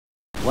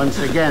Once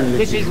again,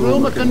 this is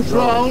rumour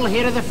control.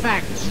 Here are the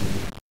facts.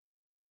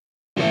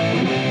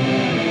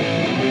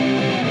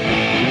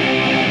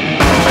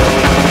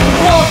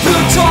 Walk to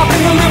the top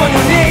and you live on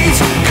your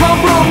knees.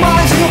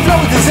 Compromise and you'll flow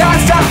with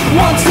disaster.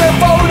 One step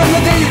forward on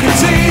the day you